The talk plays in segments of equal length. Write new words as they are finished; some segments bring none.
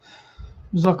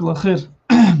Jazakallah khair,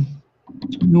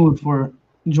 Noor, for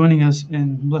joining us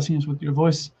and blessing us with your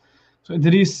voice. So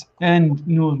Idris and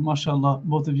Noor, mashallah,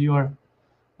 both of you are,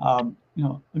 a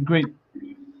great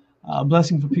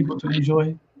blessing for people to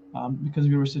enjoy because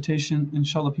of your recitation.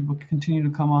 Inshallah, people can continue to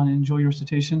come on and enjoy your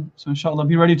recitation. So inshallah,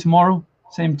 be ready tomorrow,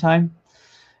 same time,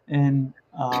 and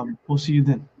we'll see you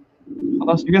then.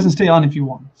 Khalas, you guys can stay on if you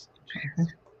want. Okay.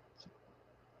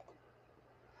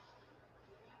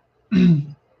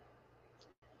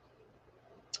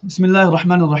 بسم الله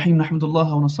الرحمن الرحيم نحمد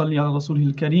الله ونصلي على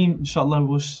رسوله الكريم. Inshallah,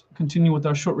 we'll continue with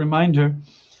our short reminder.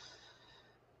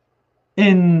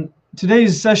 In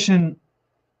today's session,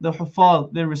 the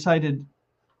Huffaz,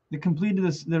 they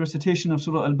completed the recitation of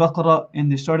Surah Al-Baqarah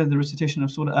and they started the recitation of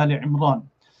Surah Ali Imran.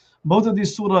 Both of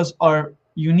these surahs are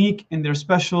unique and they're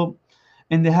special,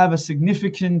 and they have a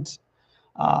significant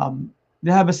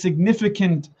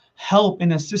help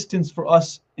and assistance for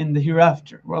us in the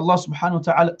hereafter, where Allah subhanahu wa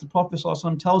ta'ala, the Prophet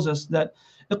tells us that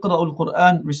Iqra'ul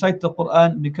Quran, recite the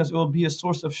Quran, because it will be a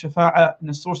source of shafa'ah and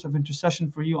a source of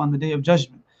intercession for you on the Day of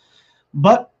Judgment.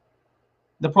 But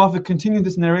the Prophet continued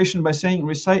this narration by saying,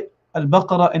 recite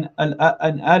Al-Baqarah and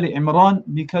Ali Imran,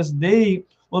 because they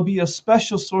will be a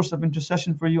special source of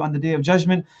intercession for you on the Day of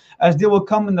Judgment, as they will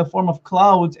come in the form of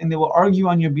clouds and they will argue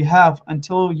on your behalf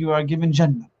until you are given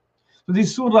Jannah. So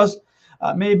these surahs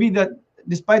may be that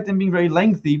despite them being very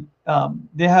lengthy,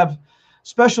 they have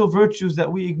special virtues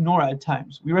that we ignore at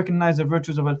times. We recognize the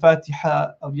virtues of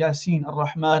Al-Fatiha, of Yasin,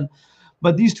 Ar-Rahman,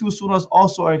 but these two surahs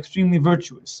also are extremely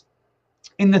virtuous.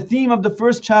 In the theme of the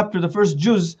first chapter, the first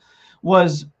juz,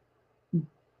 was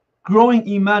growing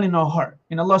iman in our heart.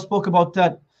 And Allah spoke about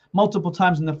that multiple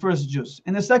times in the first juz.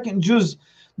 In the second juz,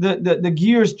 the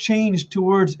gears changed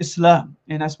towards Islam.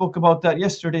 And I spoke about that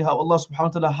yesterday, how Allah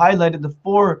subhanahu wa ta'ala highlighted the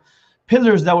four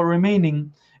pillars that were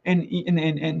remaining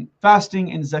in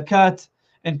fasting and zakat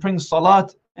and praying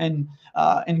salat and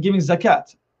giving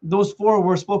zakat. Those four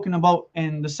were spoken about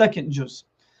in the second juz.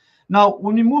 Now,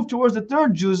 when we move towards the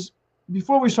third juz,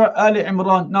 before we start Ali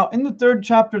Imran, now in the third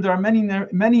chapter, there are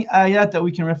many ayat that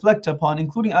we can reflect upon,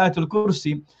 including Ayatul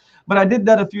Kursi. But I did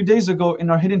that a few days ago in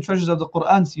our Hidden Treasures of the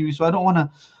Quran series, so I don't want to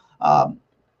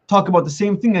talk about the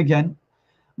same thing again.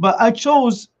 But I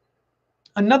chose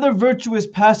another virtuous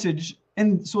passage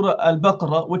in Surah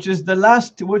Al-Baqarah, which are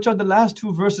the last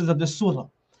two verses of the surah,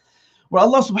 where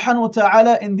Allah subhanahu wa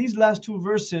ta'ala in these last two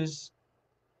verses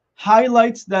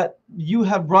highlights that you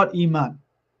have brought iman.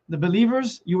 The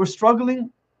believers, you were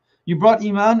struggling, you brought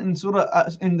iman in surah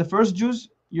in the first juz,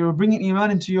 you were bringing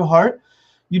iman into your heart,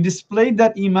 you displayed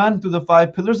that iman through the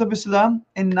five pillars of Islam,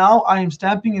 and now I am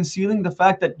stamping and sealing the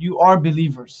fact that you are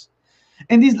believers.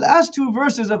 In these last two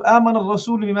verses of Aman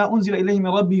al-Rasul bima unzila ilayhi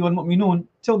min rabbihi wal mu'minun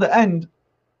till the end,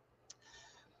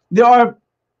 there are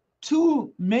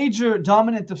two major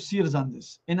dominant tafsirs on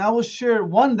this. And I will share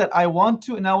one that I want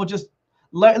to, and I will just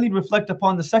lightly reflect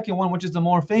upon the second one, which is the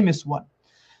more famous one.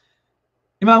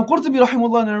 Imam Qurtubi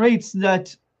rahimahullah narrates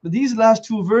that these last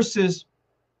two verses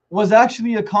was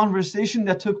actually a conversation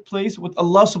that took place with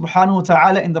Allah subhanahu wa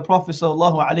ta'ala and the Prophet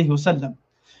sallallahu alaihi wasallam.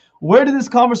 Where did this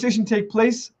conversation take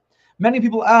place? Many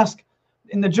people ask,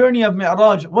 in the journey of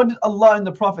Mi'raj, what did Allah and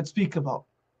the Prophet speak about?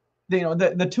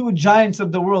 The two giants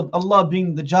of the world, Allah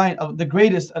being the giant of the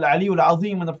greatest, Al-Ali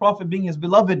Al-Azim, and the Prophet being his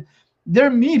beloved, their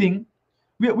meeting,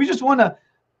 we just want to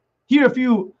hear a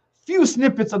few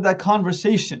snippets of that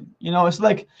conversation. It's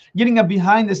like getting a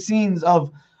behind the scenes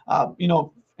of,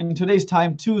 in today's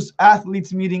time, two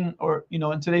athletes meeting, or,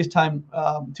 in today's time,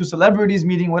 two celebrities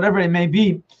meeting, whatever it may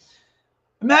be.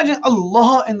 Imagine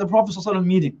Allah and the Prophet ﷺ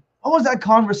meeting. What was that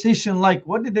conversation like?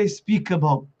 What did they speak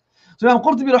about? So Imam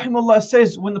Qurtubi rahimahullah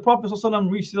says, when the Prophet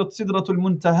ﷺ reached Sidratul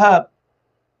Muntaha,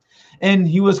 and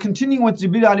he was continuing with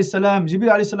Jibreel alayhi salam,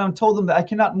 Jibreel alayhi salam told him that I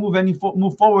cannot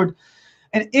move forward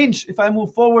an inch. If I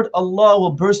move forward, Allah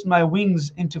will burst my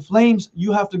wings into flames.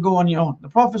 You have to go on your own. The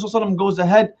Prophet ﷺ goes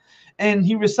ahead and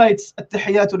he recites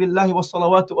At-Tahiyatu lillahi wa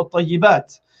salawatu wa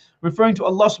tayyibat, referring to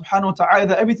Allah subhanahu wa ta'ala,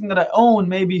 that everything that I own,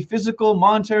 may be physical,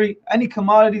 monetary, any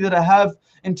commodity that I have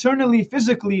internally,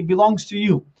 physically, belongs to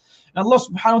you. And Allah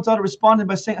subhanahu wa ta'ala responded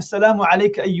by saying, Assalamu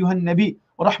alayka ayyuhan nabi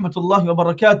wa rahmatullahi wa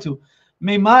barakatuh.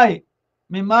 May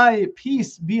my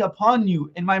peace be upon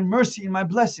you, and my mercy and my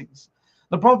blessings.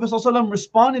 The Prophet ﷺ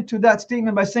responded to that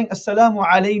statement by saying, Assalamu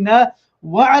alayna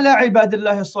wa ala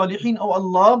ibadillahi salihin. Oh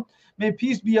Allah, may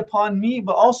peace be upon me,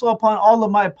 but also upon all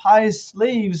of my pious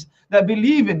slaves that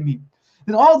believe in me.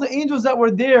 Then all the angels that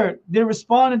were there, they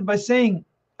responded by saying,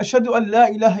 Ashhadu an la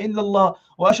ilaha illallah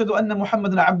wa ashhadu anna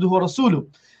Muhammadan abduhu wa rasuluh.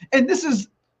 And this is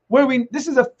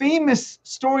a famous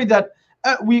story that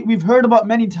we've heard about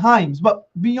many times. But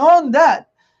beyond that,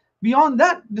 beyond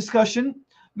that discussion,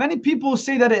 many people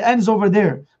say that it ends over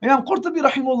there. Imam Qurtubi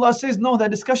rahimahullah says, no,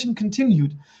 that discussion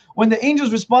continued. When the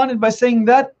angels responded by saying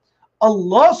that,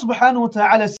 Allah subhanahu wa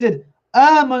ta'ala said,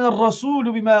 آمن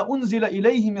الرسول بما أنزل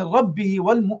إليه من ربه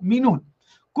والمؤمنون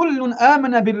كل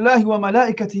آمن بالله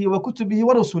وملائكته وكتبه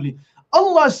ورسله.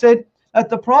 Allah said that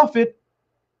the Prophet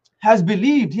has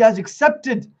believed, he has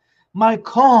accepted my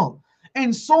call,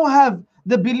 and so have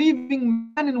the believing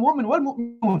man and woman.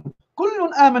 وَالْمُؤْمِنُونَ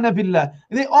كُلٌّ آمَنَ بِاللَّهِ.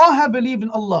 They all have believed in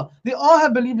Allah. They all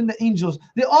have believed in the angels.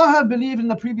 They all have believed in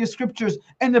the previous scriptures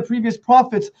and the previous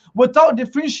prophets without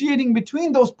differentiating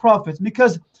between those prophets,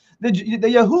 because the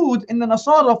Yahud and the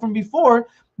Nasara from before,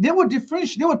 they would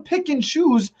differentiate, they would pick and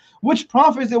choose which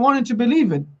prophets they wanted to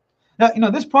believe in.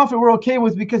 Now, this prophet we're okay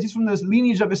with because he's from the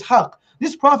lineage of Ishaq.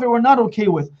 This prophet we're not okay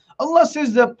with. Allah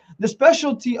says that the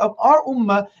specialty of our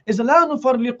ummah is لا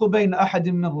نفرق بين أحد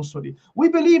من رسله. We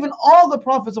believe in all the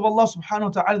prophets of Allah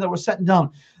subhanahu wa ta'ala that were sent down.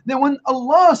 Then when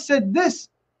Allah said this,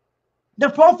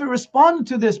 the prophet responded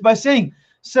to this by saying,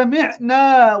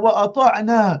 سمعنا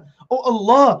وأطعنا. Oh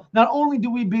Allah, not only do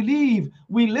we believe,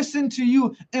 we listen to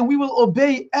you and we will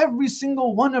obey every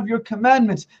single one of your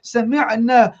commandments.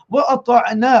 سمعنا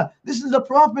وأطعنا. This is the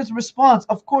Prophet's response.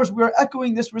 Of course, we are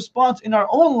echoing this response in our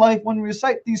own life when we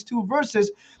recite these two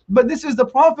verses, but this is the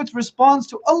Prophet's response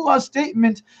to Allah's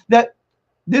statement that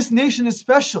this nation is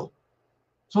special.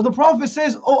 So the Prophet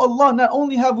says, oh Allah, not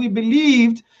only have we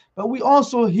believed, but we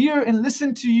also hear and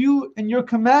listen to you and your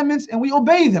commandments and we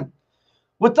obey them.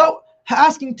 Without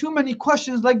asking too many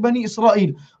questions like Bani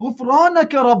Israel. غُفْرَانَكَ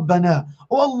رَبَّنَا.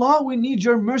 Oh Allah, we need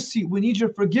your mercy, we need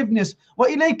your forgiveness.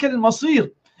 وَإِلَيْكَ الْمَصِيرُ.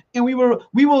 And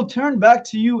we will turn back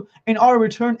to you, and our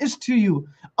return is to you.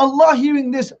 Allah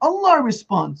hearing this, Allah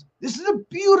responds. This is a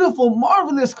beautiful,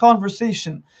 marvelous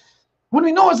conversation. When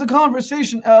we know it's a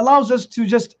conversation, it allows us to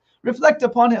just reflect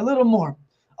upon it a little more.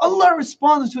 Allah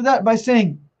responds to that by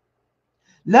saying,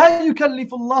 لَا يُكَلِّفُ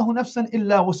اللَّهُ نَفْسًا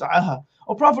إِلَّا وُسْعَهَا.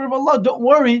 O Prophet of Allah, don't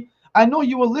worry. I know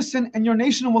you will listen and your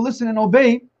nation will listen and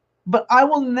obey, but I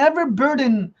will never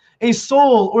burden a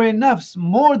soul or a nafs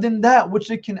more than that which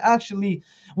it can actually,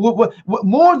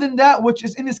 more than that which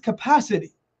is in its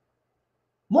capacity.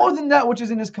 More than that which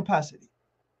is in its capacity.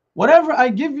 Whatever I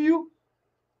give you,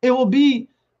 it will be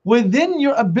within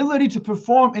your ability to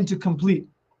perform and to complete.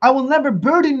 I will never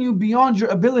burden you beyond your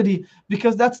ability,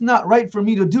 because that's not right for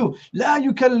me to do. لا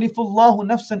يكلف الله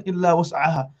نفسا إلا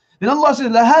وسعها. Then Allah says,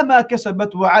 لَهَا مَا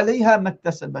كَسَبَتْ وَعَلَيْهَا مَا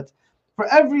اكْتَسَبَتْ. For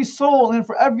every soul and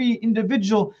for every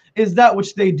individual is that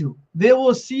which they do. They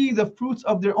will see the fruits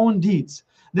of their own deeds.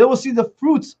 They will see the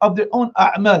fruits of their own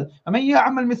a'mal. وَمَنْ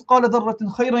يَعْمَلْ مِثْقَالَ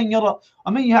ذَرَّةٍ خَيْرًا يَرَى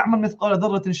وَمَنْ يَعْمَلْ مِثْقَالَ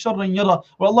ذَرَّةٍ شَرًّا يَرَى.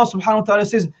 Where Allah subhanahu wa ta'ala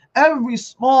says, every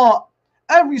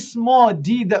small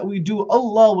deed that we do,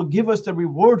 Allah will give us the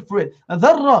reward for it.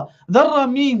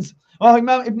 Dharra means,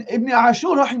 Imam Ibn Ashur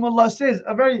rahimahullah says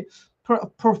a very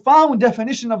profound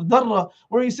definition of dharra,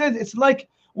 where he says it's like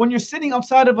when you're sitting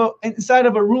inside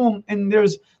of a room and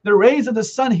there's the rays of the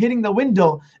sun hitting the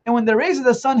window, and when the rays of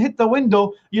the sun hit the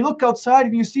window, you look outside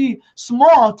and you see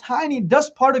small tiny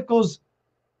dust particles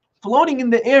floating in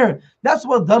the air. That's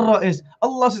what dharra is.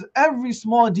 Allah says every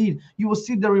small deed you will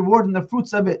see the reward and the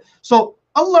fruits of it. So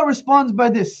Allah responds by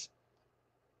this.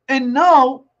 And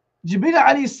now Jibreel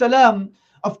alayhi salam,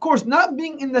 of course, not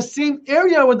being in the same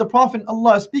area where the Prophet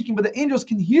Allah is speaking, but the angels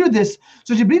can hear this.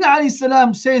 So Jibreel alayhi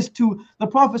salam says to the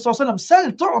Prophet sallallahu alaihi wasallam,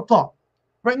 Sal tu'ta.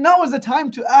 Right now is the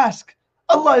time to ask.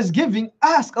 Allah is giving.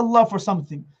 Ask Allah for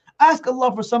something. Ask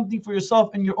Allah for something for yourself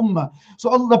and your ummah.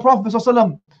 So Allah, the Prophet sallallahu alaihi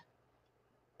wasallam,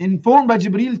 informed by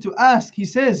Jibreel to ask, he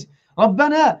says,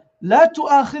 رَبَّنَا لَا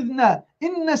تُؤَاخِذْنَا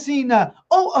إِن نَسِينَا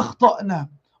أَوْ أَخْطَأْنَا.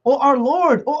 O our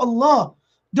Lord, O Allah,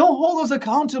 don't hold us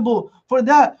accountable for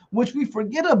that which we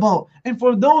forget about, and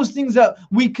for those things that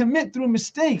we commit through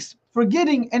mistakes,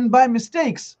 forgetting and by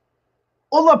mistakes.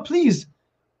 Allah, please,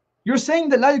 you're saying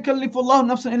that لا يكلف الله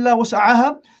نفسا إلا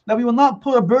وسعها, that we will not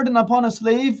put a burden upon a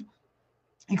slave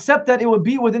except that it would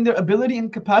be within their ability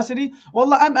and capacity. Well,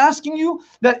 Allah, I'm asking you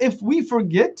that if we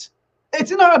forget,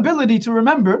 it's in our ability to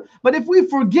remember, but if we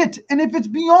forget and if it's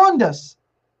beyond us,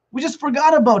 we just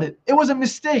forgot about it, it was a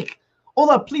mistake,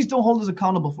 Allah, please don't hold us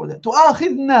accountable for that.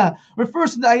 Tu'akhidna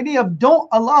refers to the idea of don't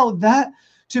allow that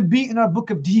to be in our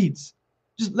book of deeds.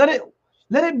 Just let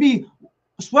it be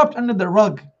swept under the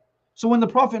rug. So when the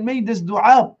Prophet made this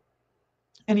dua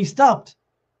and he stopped,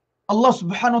 Allah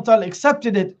subhanahu wa ta'ala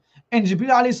accepted it, and Jibreel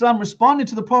alayhi salam responded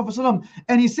to the Prophet sallam,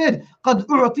 and he said, قَدْ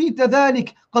أُعْطِيتَ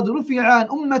ذَلِكَ قَدْ رُفِعَ عَنْ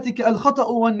أُمَّتِكَ الْخَطَأُ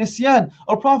وَالنِّسْيَانُ.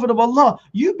 O Prophet of Allah,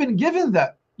 you've been given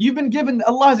that. You've been given,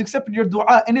 Allah has accepted your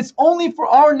dua, and it's only for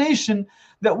our nation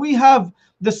that we have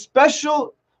the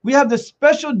special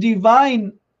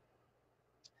divine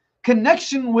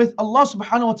connection with Allah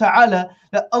subhanahu wa ta'ala,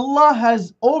 that Allah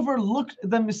has overlooked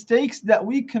the mistakes that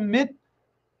we commit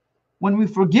when we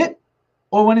forget,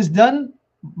 or when it's done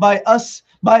by us,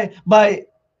 by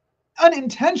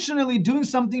unintentionally doing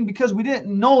something because we didn't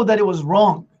know that it was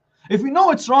wrong. If we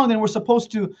know it's wrong, then we're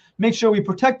supposed to make sure we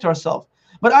protect ourselves.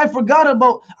 But I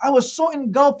was so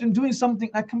engulfed in doing something,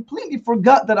 I completely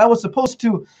forgot that I was supposed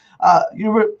to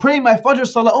pray my Fajr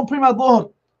Salah, or pray my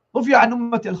Dhuhr.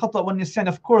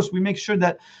 Of course, we make sure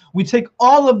that we take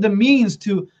all of the means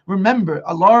to remember,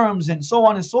 alarms and so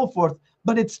on and so forth.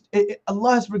 But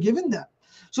Allah has forgiven that.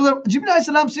 So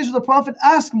Jibreel says to the Prophet,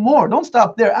 ask more. Don't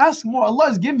stop there. Ask more. Allah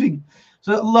is giving.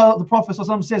 So the Prophet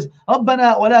says,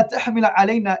 رَبَّنَا وَلَا تَحْمِلَ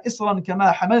عَلَيْنَا إِصْرًا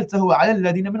كَمَا حَمَلْتَهُ عَلَى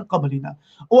الَّذِينَ مِنْ قَبْلِنَا.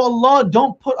 Oh Allah,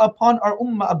 don't put upon our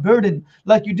ummah a burden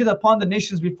like you did upon the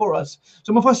nations before us.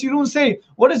 So Mufassirun say,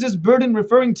 what is this burden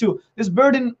referring to? This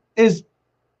burden is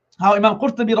how Imam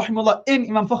Qurtubi rahimahullah in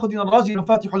Imam Fakhruddin al-Razi in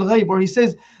Fatih al-Ghaib, where he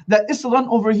says that Isran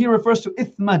over here refers to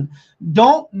ithman.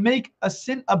 Don't make a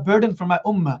sin a burden for my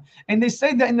ummah. And they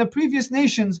say that in the previous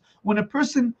nations, when a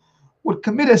person would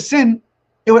commit a sin,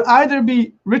 it would either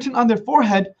be written on their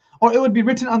forehead or it would be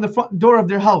written on the front door of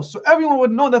their house. So everyone would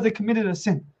know that they committed a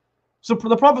sin. So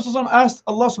the Prophet asked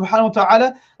Allah subhanahu wa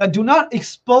ta'ala that do not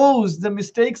expose the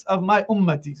mistakes of my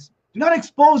ummatis. Do not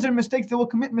expose their mistakes. They will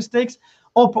commit mistakes.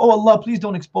 Oh Allah, please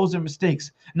don't expose their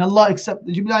mistakes. And Allah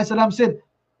accepted. Jibreel said,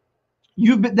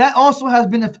 that also has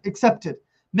been accepted.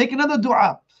 Make another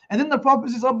dua. And then the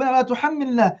Prophet says, رَبَّنَا لَا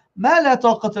تُحَمِّلْنَا مَا لَا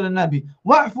طَاقَةَ لَنَا بِهِ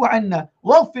وَاعْفُ عَنَّا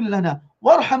وَاغْفِرْ لَنَا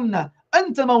وَارْحَمْنَا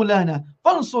أَنْتَ مَوْلَانَا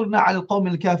فَانْصُرْنَا عَلَى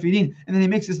الْقَوْمِ الْكَافِرِينَ. And then he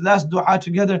makes his last dua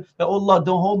together, that oh Allah,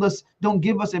 don't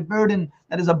give us a burden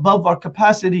that is above our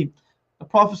capacity. The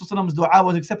Prophet's dua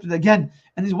was accepted again.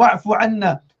 And he's وَاعْفُ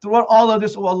عَنَّا. Throughout all of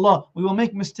this, oh Allah, we will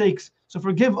make mistakes, so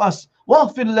forgive us.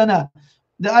 وَاغْفِرْ لَنَا.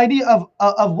 The idea of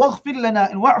وَاغْفِرْ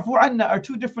لَنَا and وَاعْفُ عَنَّا are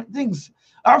two different things.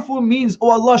 Arfu means, oh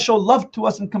Allah, show love to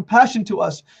us and compassion to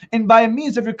us. And by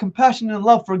means of your compassion and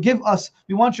love, forgive us.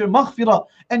 We want your maghfirah.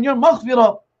 And your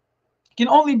maghfirah can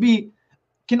only be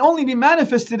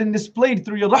manifested and displayed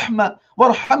through your rahmah.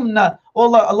 Warhamna. Oh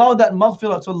Allah, allow that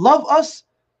maghfirah. So love us,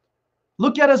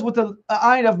 look at us with an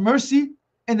eye of mercy,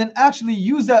 and then actually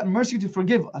use that mercy to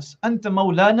forgive us. Anta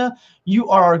Maulana, you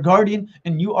are our guardian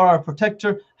and you are our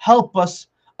protector. Help us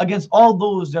against all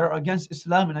those that are against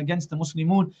Islam and against the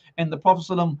Muslimun. And the Prophet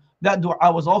ﷺ, that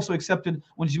dua was also accepted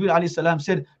when Jibreel alayhi salam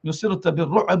said, Nusirta bil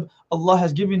ru'ab, Allah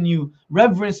has given you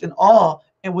reverence and awe,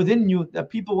 and within you that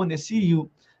people when they see you,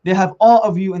 they have awe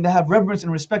of you and they have reverence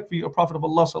and respect for you, O Prophet of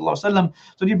Allah sallallahu alaihi wasallam.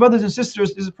 So dear brothers and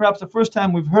sisters, this is perhaps the first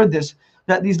time we've heard this,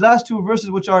 that these last two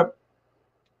verses, which are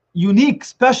unique,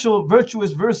 special,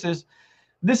 virtuous verses,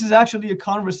 this is actually a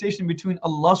conversation between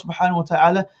Allah subhanahu wa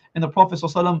ta'ala and the Prophet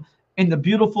sallallahu alaihi wasallam in the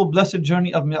beautiful blessed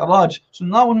journey of Mi'raj. So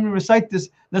now when we recite this,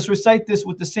 let's recite this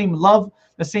with the same love,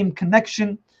 the same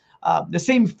connection, the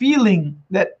same feeling,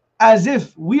 that as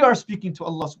if we are speaking to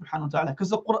Allah subhanahu wa ta'ala, because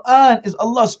the Quran is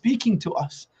Allah speaking to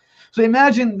us. So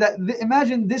imagine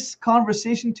this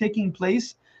conversation taking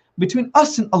place between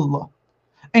us and Allah,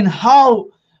 and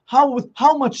with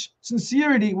how much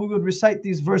sincerity we would recite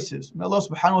these verses. May Allah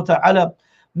subhanahu wa ta'ala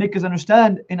make us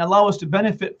understand and allow us to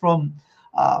benefit from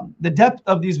the depth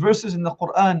of these verses in the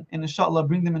Quran, and inshallah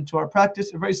bring them into our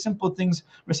practice. Very simple things,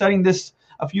 reciting this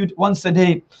once a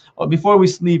day, or before we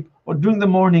sleep, or during the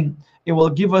morning. It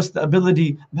will give us the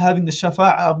ability of having the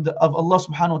shafa'ah of Allah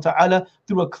subhanahu wa ta'ala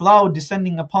through a cloud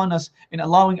descending upon us and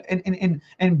allowing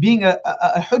and being a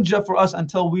hujjah for us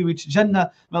until we reach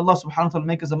Jannah. May Allah subhanahu wa ta'ala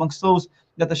make us amongst those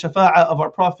that the shafa'ah of our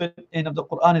Prophet and of the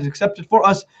Quran is accepted for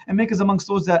us, and make us amongst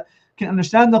those that can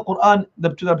understand the Quran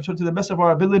to the best of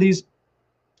our abilities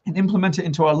and implement it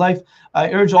into our life.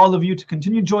 I urge all of you to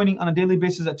continue joining on a daily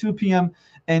basis at 2 p.m.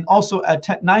 and also at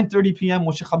 9:30 p.m.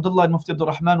 with Sheikh Abdullah and Mufti Abdul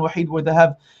Rahman Wahid, where they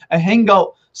have a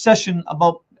hangout session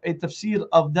about a tafsir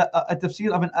of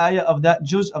an ayah of that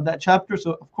juz of that chapter.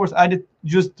 So of course I did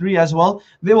juz 3 as well.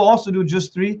 They will also do juz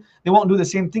 3. They won't do the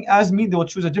same thing as me. They will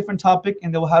choose a different topic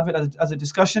and they will have it as a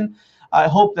discussion. I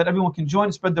hope that everyone can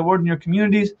join, spread the word in your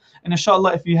communities. And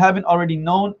inshallah, if you haven't already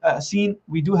seen,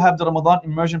 we do have the Ramadan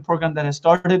immersion program that has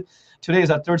started. Today is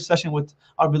our third session with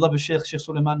our beloved Sheikh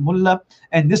Sulaiman Mullah.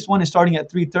 And this one is starting at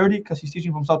 3:30 because he's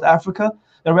teaching from South Africa.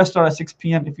 The rest are at 6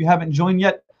 p.m. If you haven't joined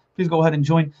yet, please go ahead and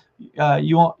join.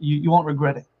 You won't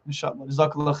regret it. Inshallah.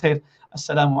 Jazakallah khair.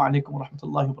 Assalamu alaikum wa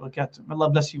rahmatullahi wa barakatuh. May Allah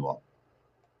bless you all.